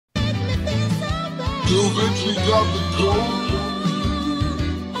Dylvinci got the code.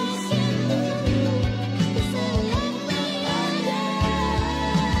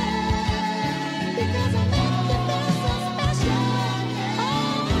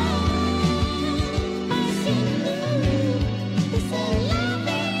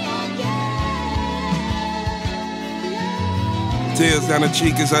 Tears down the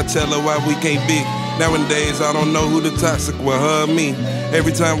cheek as I tell her why we can't be. Nowadays, I don't know who the toxic one, her or me.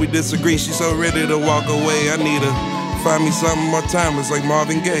 Every time we disagree, she's so ready to walk away. I need her. Find me something more timeless like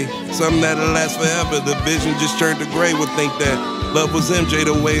Marvin Gaye. Something that'll last forever. The vision just turned to gray. Would think that love was MJ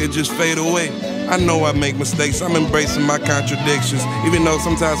the way it just fade away. I know I make mistakes, I'm embracing my contradictions. Even though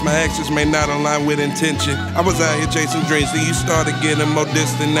sometimes my actions may not align with intention. I was out here chasing dreams, then you started getting more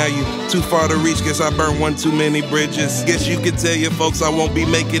distant. Now you too far to reach, guess I burned one too many bridges. Guess you could tell your folks I won't be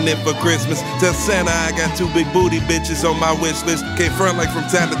making it for Christmas. Tell Santa I got 2 big booty bitches on my wish list. Can't front like from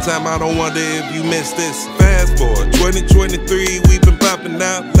time to time, I don't wonder if you missed this. Fast forward, 2023, we been popping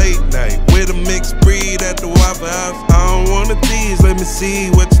out late night with a mixed breed at the Waffle House. I don't wanna tease, let me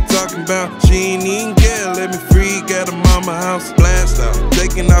see what you're talking about. She ain't even care, let me freak at her mama house. Blast out,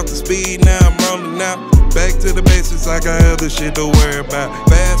 taking off the speed, now I'm rolling out. Back to the basics, I got other shit to worry about.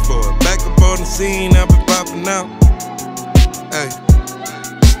 Fast forward, back up on the scene, I've been popping out. Hey,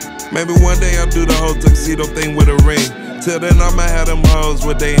 maybe one day I'll do the whole tuxedo thing with a ring. Till then I'ma have them hoes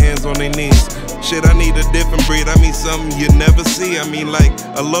with their hands on their knees. Shit, I need a different breed, I mean something you never see. I mean like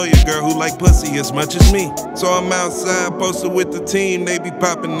a lawyer girl who like pussy as much as me. So I'm outside posted with the team, they be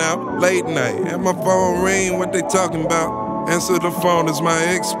popping out late night. And my phone ring, what they talking about? Answer the phone, it's my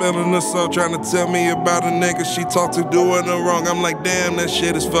ex spilling the soul, trying to tell me about a nigga she talked to doing her wrong. I'm like, damn, that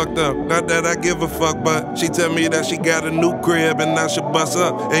shit is fucked up. Not that I give a fuck, but she tell me that she got a new crib and I should bust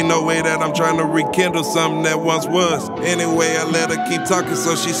up. Ain't no way that I'm trying to rekindle something that once was. Anyway, I let her keep talking,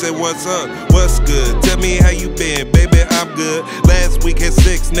 so she said, what's up? What's good? Tell me how you been, baby, I'm good. Last week had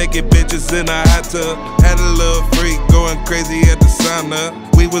 6 naked bitches in a hot tub. Had a little freak going crazy at the sauna.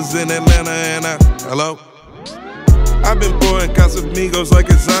 We was in Atlanta and hello? I've been pouring Casamigos like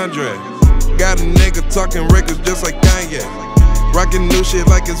it's Andre. Got a nigga talking records just like Kanye. Rockin' new shit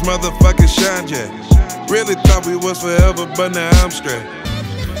like it's motherfucking Shine Jack. Really thought we was forever, but now I'm straight.